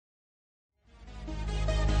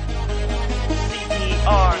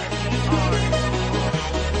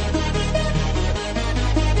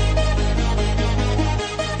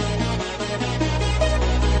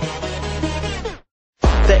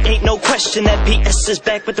ain't no question that PS is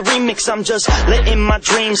back with the remix. I'm just letting my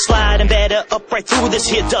dreams slide and batter up right through this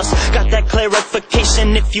here dust. Got that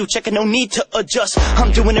clarification, if you check it, no need to adjust.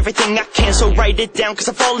 I'm doing everything I can, so write it down, cause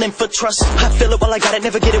I'm falling for trust. I feel it while I got it,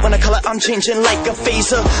 never get it when I color. I'm changing like a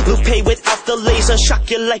phaser, Lupe without the laser,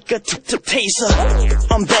 shock you like a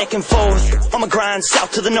taser. I'm back and forth, on my grind,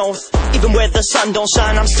 south to the north. Even where the sun don't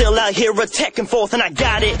shine, I'm still out here attacking forth. And I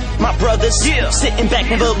got it, my brothers, sitting back,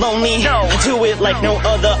 never lonely. I do it like no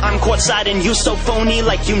other, I'm courtside and you so phony,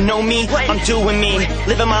 like you know me. I'm doing me,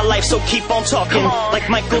 living my life, so keep on talking. Like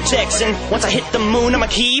Michael Jackson, once I hit the moon, I'ma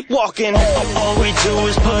keep walking. All we do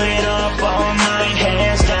is put it up all night,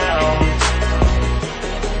 hands down.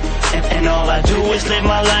 And all I do is live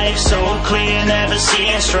my life so clear, never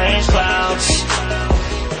seeing strange clouds.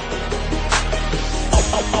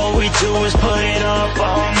 All we do is put it up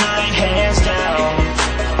all night, hands down.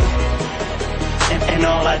 And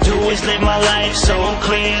all I do is live my life so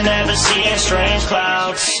clear, never seeing strange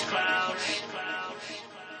clouds.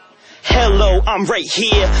 Hello, I'm right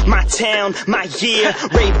here, my town, my year.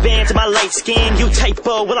 Ray-Ban to my light skin, you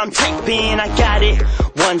typo, well I'm typing. I got it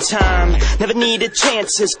one time, never needed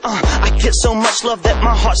chances. I get so much love that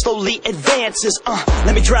my heart slowly advances.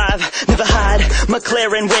 Let me drive, never hide,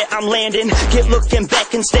 McLaren where I'm landing. Get looking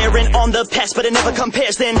back and staring on the past, but it never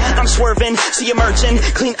compares. Then I'm swerving, see emerging,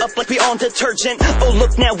 clean up like we on detergent. Oh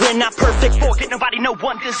look, now we're not perfect, forget nobody, no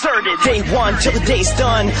one deserted. Day one till the day's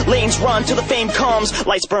done, lanes run till the fame comes.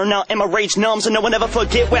 Lights burn out and my rage numbs, and no one ever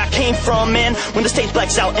forget where I came from. Man, when the stage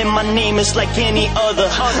blacks out and my name is like any other,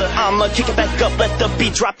 I'ma kick it back up, let the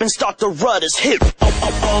beat drop and start the rudders hit.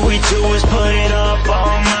 All we do is put it up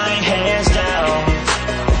all night, hands down.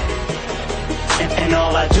 And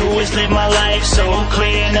all I do is live my life so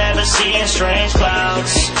clear, never seeing strange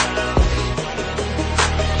clouds.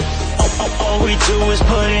 All we do is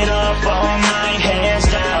put it up all night, hands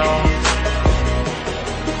down.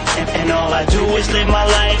 And all I do is live my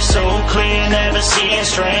life so clear, never seeing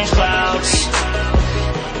strange clouds.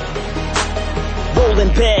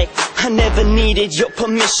 Rolling back, I never needed your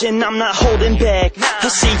permission, I'm not holding back. I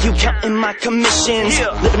see you counting my commissions.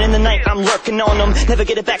 Living in the night, I'm lurking on them. Never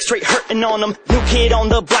get it back, straight hurting on them. New kid on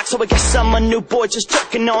the block, so I guess I'm a new boy, just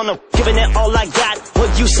jerking on them. Giving it all I got,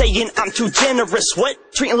 what you saying I'm too generous? What?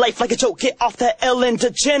 Treating life like a joke, get off that Ellen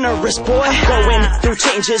DeGeneres, boy. Going through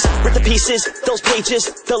changes, rip the pieces, those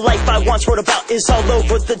pages. The life I once wrote about is all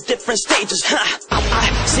over the different stages.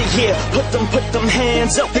 I see here, put them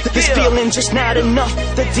hands up. This feeling just not enough.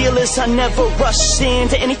 The deal is I never rush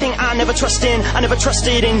into anything I never trust in. I never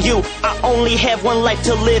trusted in you. I only have one life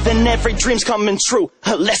to live and every dream's coming true.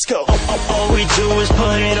 Let's go. All we do is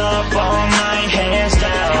put it up all night, hands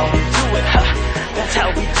down. That's how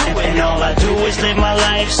we do it. And all I do is live my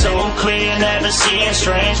life so clear, never seeing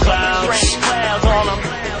strange clouds. Strange clouds on them.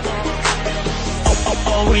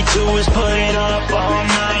 All we do is put it up all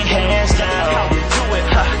night, hands down.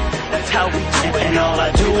 That's how we do it. And all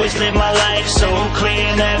I do is live my life so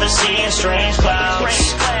clear, never seeing strange clouds.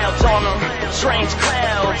 Strange clouds on them, strange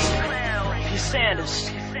clouds. Peyton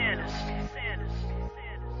Sanders.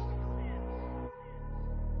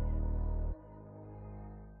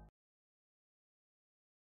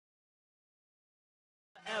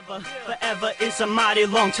 Forever is a mighty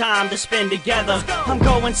long time to spend together. I'm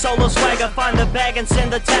going solo swagger, find the bag and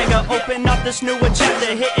send the tagger. Open up this newer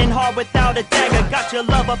chapter, hitting hard without a dagger. Got your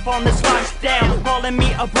love up on this lockdown, calling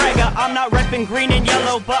me a bragger. I'm not repping green and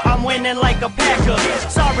yellow, but I'm winning like a Packer.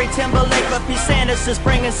 Sorry Timberlake, but Peyton Sanders is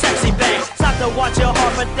bringing sexy back. Stop to watch your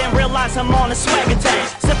heart, but then realize I'm on a swag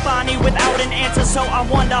attack. Stefani without an answer, so I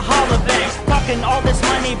won the holler back. Talking all this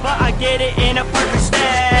money, but I get it in a perfect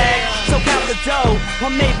stack. So count the dough, or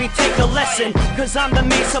maybe take a lesson, cause I'm the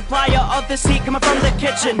main supplier of this heat coming from the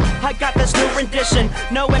kitchen. I got this new rendition,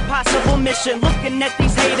 no impossible mission. Looking at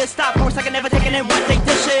these haters, stop course I can never take it in what they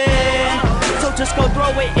dishing. So just go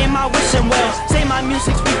throw it in my wishing well. Say my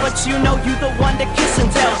music's weak, but you know you the one that kiss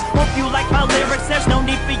and tell. Hope you like my lyrics, there's no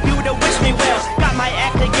need for you to wish me well. Got my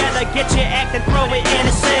act together, get your act and throw it in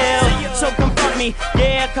a cell. So confront me,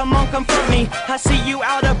 yeah, come on, confront me. I see you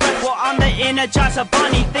out of breath, well I'm the Energizer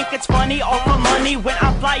Bunny. Think it's funny, all for money, when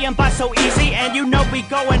I'm flying by so easy. And you know we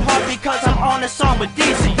going hard because I'm on a song with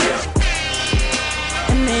DZ.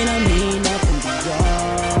 And then